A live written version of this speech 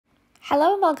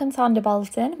Hello and welcome to Honda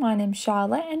Bolton. My name's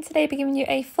Charlotte and today I'll be giving you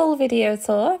a full video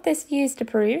tour of this used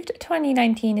approved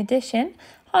 2019 edition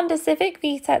Honda Civic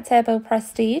VTEC Turbo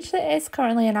Prestige that is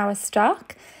currently in our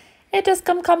stock. It does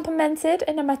come complemented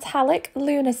in a metallic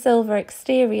lunar silver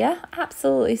exterior,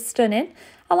 absolutely stunning.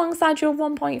 Alongside your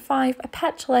 1.5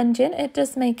 petrol engine, it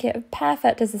does make it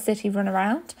perfect as a city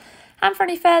runaround. And for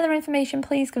any further information,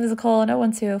 please give us a call on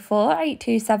 01204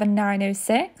 827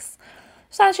 906.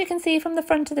 So as you can see from the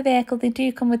front of the vehicle, they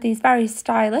do come with these very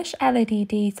stylish LED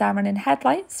detail running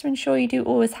headlights to ensure you do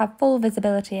always have full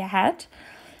visibility ahead.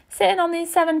 Sitting on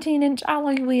these 17-inch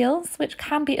alloy wheels, which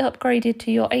can be upgraded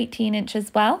to your 18-inch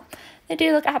as well. They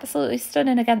do look absolutely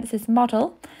stunning against this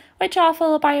model, which are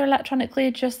followed by your electronically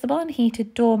adjustable and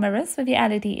heated door mirrors with your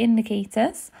LED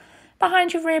indicators.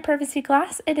 Behind your rear privacy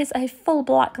glass, it is a full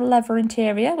black leather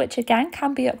interior, which again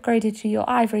can be upgraded to your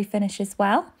ivory finish as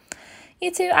well.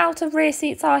 Your two outer rear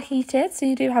seats are heated, so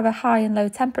you do have a high and low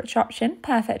temperature option,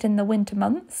 perfect in the winter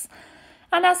months.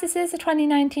 And as this is a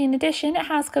 2019 edition, it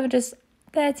has covered us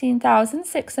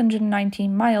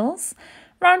 13,619 miles.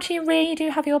 Round to your rear, you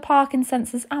do have your parking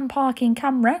sensors and parking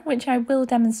camera, which I will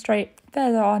demonstrate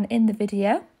further on in the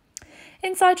video.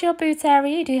 Inside your boot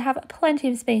area, you do have plenty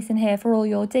of space in here for all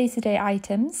your day-to-day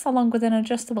items, along with an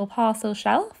adjustable parcel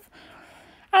shelf.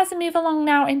 As we move along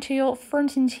now into your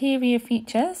front interior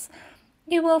features,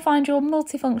 you will find your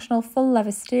multifunctional full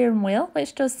leather steering wheel,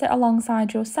 which does sit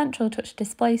alongside your central touch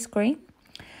display screen.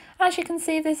 As you can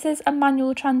see, this is a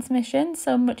manual transmission,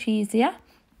 so much easier.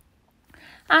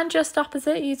 And just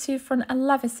opposite, you two front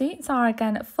leather seats are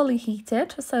again fully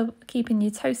heated, so keeping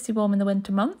you toasty warm in the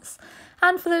winter months.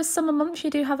 And for those summer months,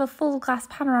 you do have a full glass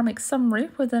panoramic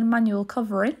sunroof with a manual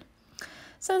covering.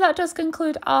 So that does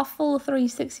conclude our full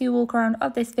 360 walk around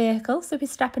of this vehicle. So if you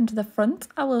step into the front,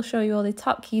 I will show you all the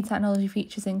top key technology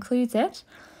features included.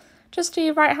 Just to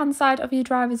your right hand side of your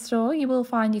driver's door, you will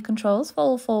find your controls for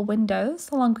all four windows,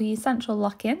 along with your central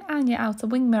lock-in and your outer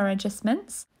wing mirror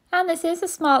adjustments. And this is a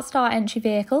smart start entry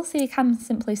vehicle, so you can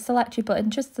simply select your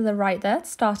button just to the right there to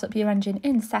start up your engine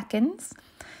in seconds.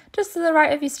 Just to the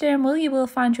right of your steering wheel, you will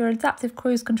find your adaptive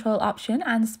cruise control option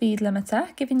and speed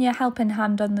limiter, giving you a helping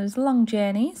hand on those long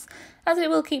journeys, as it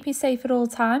will keep you safe at all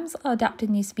times,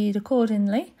 adapting your speed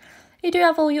accordingly. You do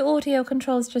have all your audio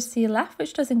controls just to your left,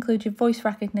 which does include your voice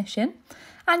recognition,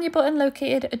 and your button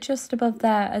located just above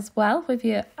there as well, with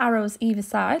your arrows either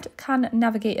side, can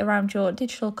navigate around your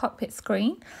digital cockpit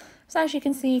screen. So as you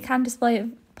can see, you can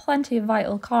display plenty of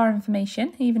vital car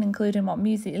information, even including what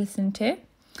music you're listening to.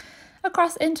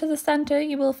 Across into the centre,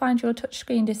 you will find your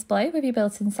touchscreen display with your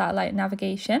built-in satellite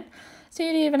navigation. So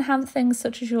you even have things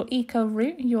such as your eco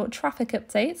route, your traffic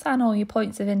updates and all your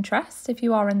points of interest if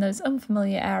you are in those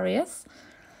unfamiliar areas.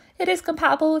 It is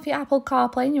compatible with your Apple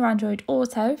CarPlay and your Android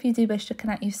Auto if you do wish to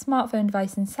connect your smartphone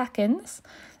device in seconds.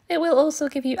 It will also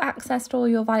give you access to all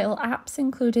your vital apps,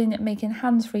 including making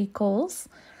hands-free calls.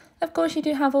 Of course, you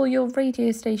do have all your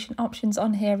radio station options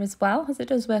on here as well, as it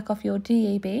does work off your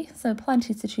DAB, so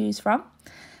plenty to choose from.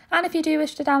 And if you do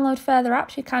wish to download further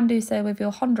apps, you can do so with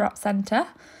your Honda App Centre.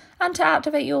 And to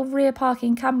activate your rear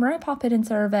parking camera, pop it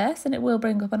into reverse and it will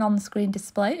bring up an on-screen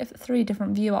display of 3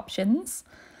 different view options.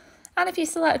 And if you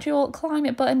select your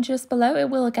climate button just below, it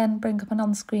will again bring up an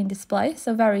on-screen display,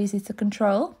 so very easy to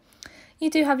control. You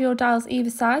do have your dials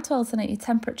either side to alternate your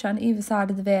temperature on either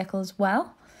side of the vehicle as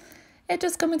well. It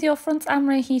does come with your front and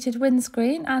rear heated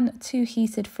windscreen and 2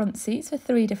 heated front seats for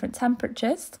 3 different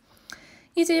temperatures.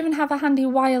 You do even have a handy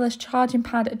wireless charging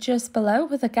pad just below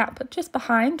with a gap just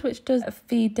behind, which does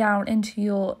feed down into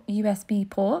your USB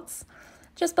ports.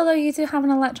 Just below you do have an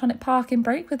electronic parking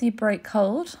brake with your brake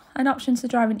hold, an option to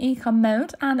drive in econ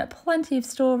mode and plenty of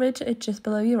storage just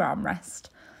below your armrest.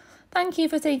 Thank you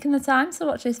for taking the time to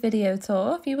watch this video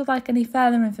tour. If you would like any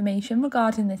further information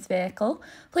regarding this vehicle,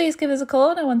 please give us a call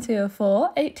on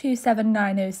 01204 827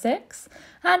 906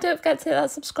 and don't forget to hit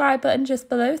that subscribe button just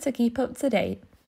below to keep up to date.